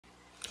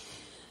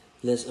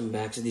Let's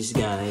unbox this,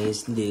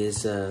 guys.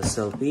 This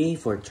Selfie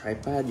for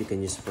tripod. You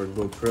can use for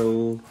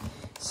GoPro,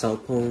 cell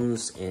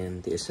phones,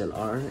 and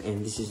DSLR.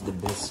 And this is the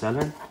best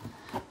seller.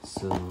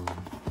 So,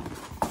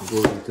 I'm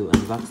going to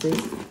unbox it.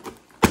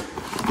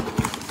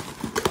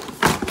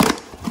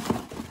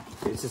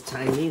 It's a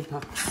tiny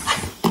box.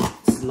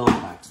 It's a long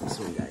box. This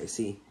one, guys.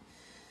 See?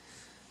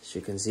 As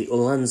you can see,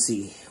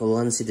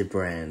 ULANZI the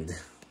brand.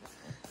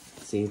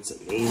 See, it's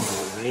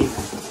amazing, right?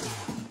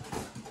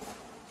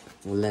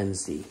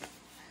 ULANZI.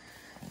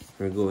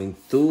 We're going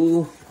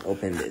to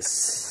open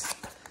this.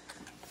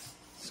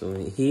 So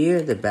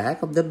here, the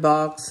back of the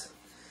box.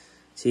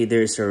 See,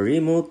 there's a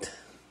remote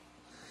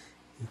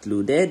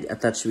included,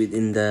 attached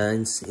within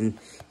in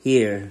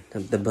here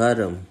at the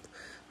bottom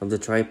of the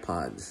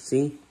tripod.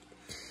 See,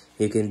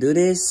 you can do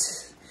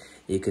this.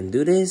 You can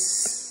do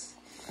this,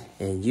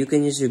 and you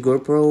can use your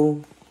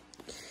GoPro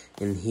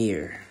in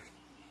here.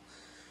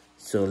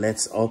 So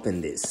let's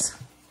open this.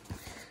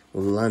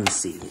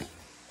 ULANZI.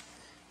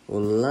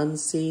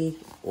 ULANZI,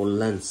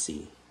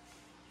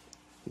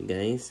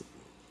 guys.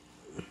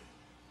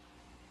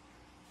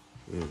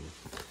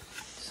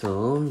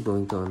 So I'm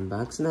going to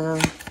unbox now.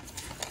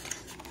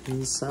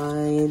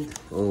 Inside,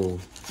 oh,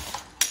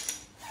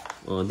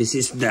 this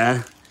is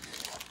the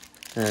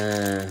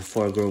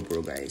for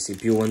GoPro, guys.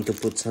 If you want to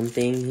put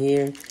something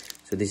here,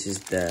 so this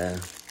is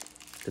the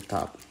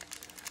top.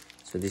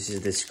 So this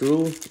is the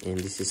screw, and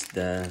this is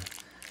the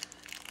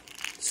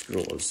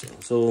screw also.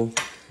 So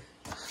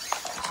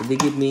they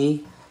give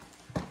me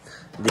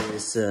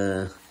this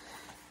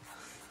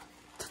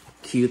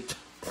cute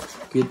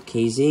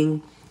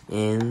casing,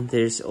 and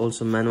there's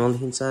also manual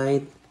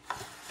inside.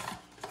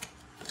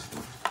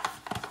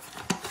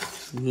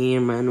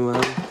 Here,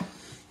 manual.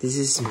 This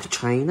is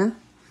China.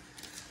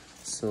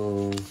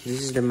 So this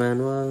is the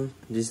manual.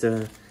 This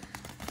is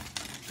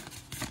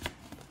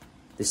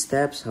the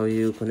steps, how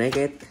you connect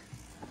it,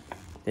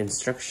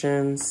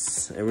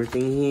 instructions,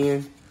 everything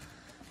here.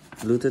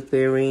 Bluetooth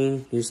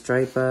pairing, use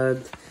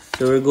tripod.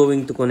 So we're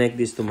going to connect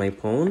this to my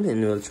phone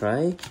and we'll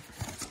try.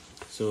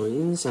 So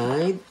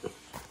inside,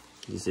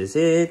 this is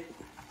it.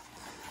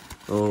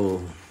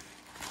 Oh,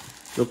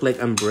 look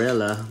like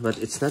umbrella, but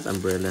it's not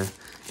umbrella.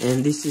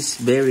 And this is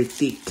very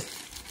thick,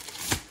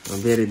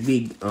 very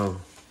big.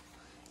 Oh,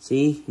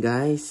 see,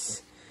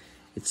 guys,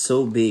 it's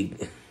so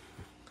big.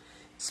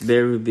 It's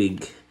very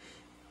big.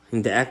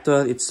 In the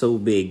actual, it's so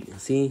big.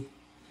 See,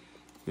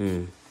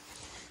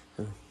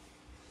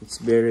 it's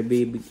very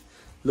big.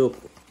 Look.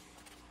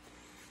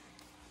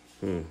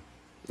 And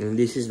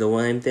this is the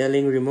one I'm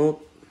telling, remote.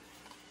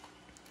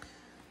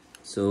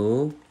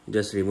 So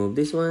just remove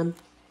this one.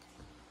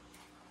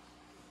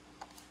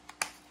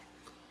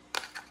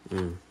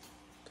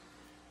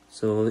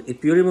 So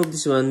if you remove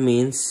this one,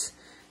 means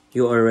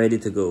you are ready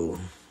to go.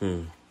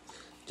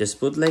 Just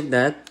put like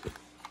that.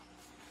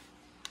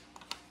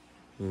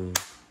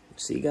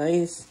 See,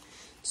 guys,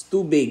 it's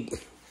too big.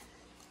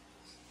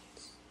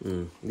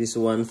 This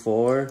one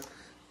for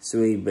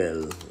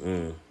swivel.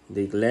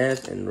 The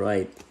left and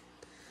right.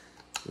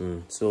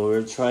 So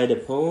we'll try the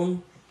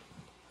phone.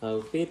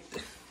 How fit.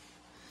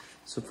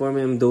 So for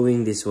me, I'm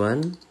doing this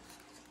one.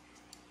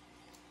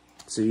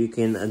 So you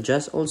can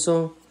adjust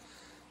also.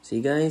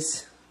 See,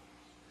 guys.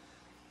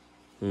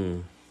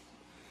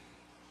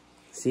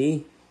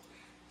 See?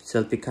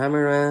 Selfie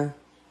camera.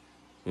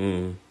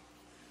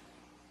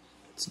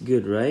 It's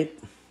good, right?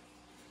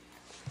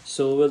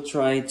 So we'll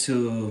try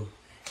to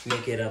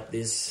make it up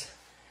this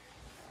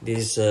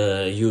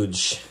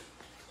huge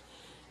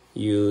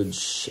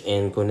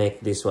and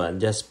connect this one.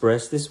 Just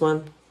press this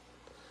one.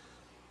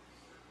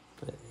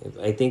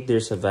 I think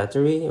there's a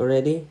battery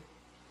already.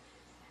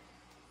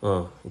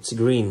 Oh, it's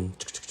green.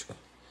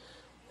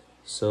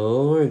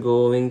 So we're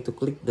going to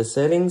click the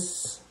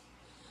settings,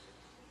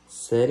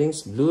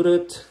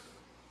 Bluetooth,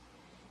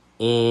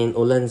 and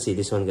ULANZI.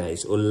 This one,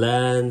 guys,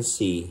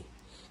 ULANZI.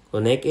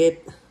 Connect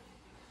it.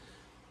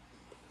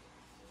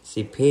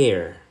 See,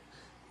 pair.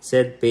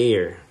 Said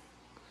pair.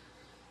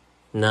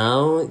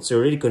 Now it's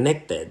already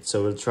connected,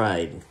 so we'll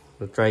try,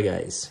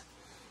 guys.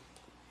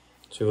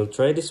 So we'll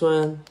try this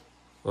one.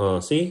 Oh,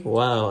 see?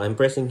 Wow, I'm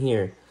pressing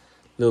here.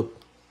 Look.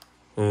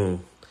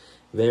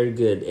 Very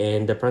good.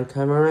 And the front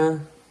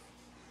camera.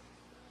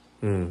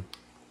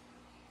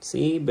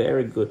 See?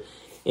 Very good.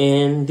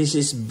 And this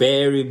is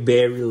very,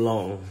 very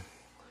long.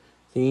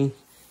 See?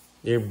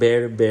 They're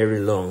very, very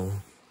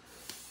long.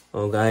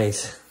 Oh,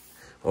 guys.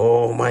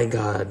 Oh, my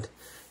God.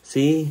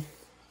 See?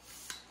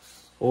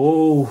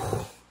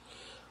 Oh.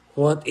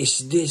 What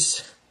is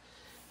this?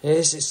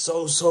 This is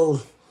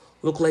so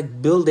look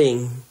like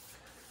building.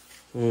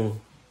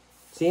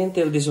 See,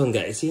 until this one,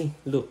 guys. See,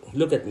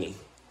 look at me.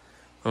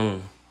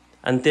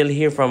 Until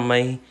here from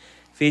my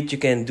feet, you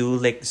can do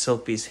like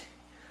selfies.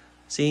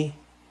 See,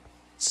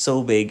 it's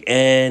so big,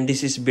 and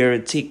this is very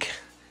thick.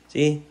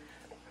 See,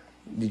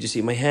 did you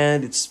see my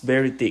hand? It's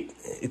very thick.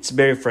 It's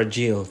very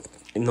fragile.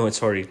 No, it's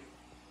sorry.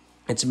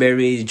 It's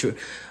very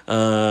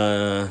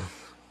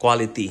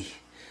quality.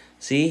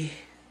 See.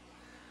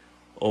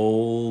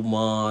 Oh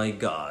my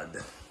God.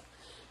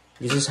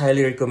 This is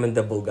highly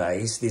recommendable,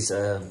 guys. This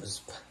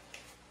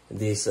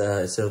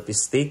selfie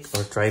stick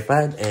or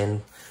tripod,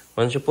 and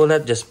once you pull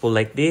it, just pull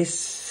like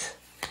this.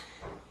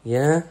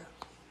 Yeah.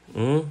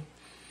 And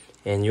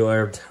you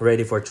are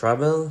ready for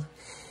travel.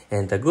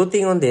 And the good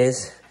thing on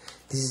this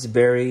is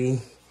very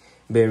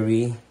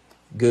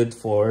good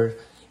for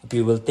if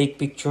you will take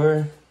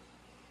picture.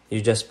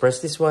 You just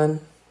press this one.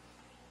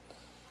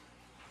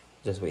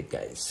 Just wait,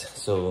 guys.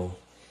 So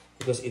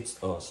because it's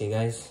see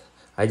guys,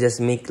 I just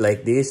make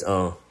like this.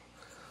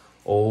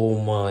 Oh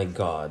my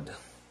god,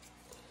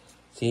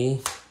 see,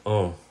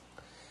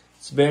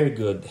 it's very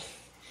good.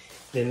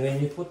 Then when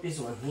you put this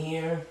one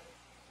here,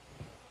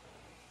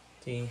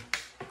 see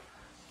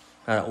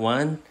that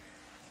one,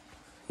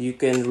 you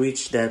can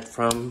reach that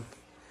from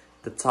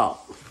the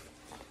top.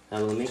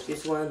 I will make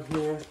this one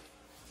here.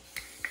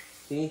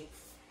 See,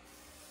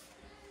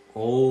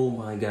 oh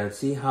my god,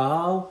 see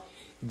how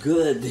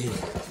good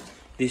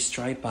this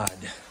tripod.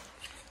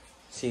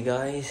 See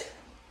guys,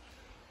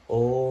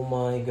 oh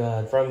my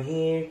god, from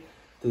here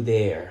to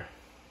there.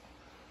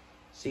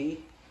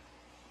 See?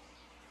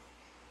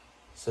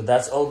 So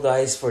that's all,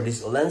 guys, for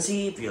this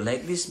ULANZI. If you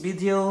like this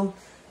video,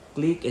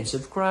 click and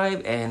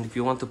subscribe. And if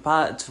you want to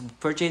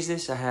purchase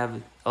this, I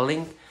have a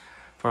link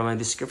from my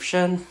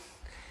description.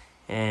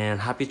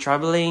 And happy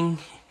traveling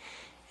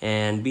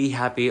and be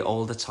happy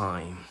all the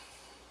time.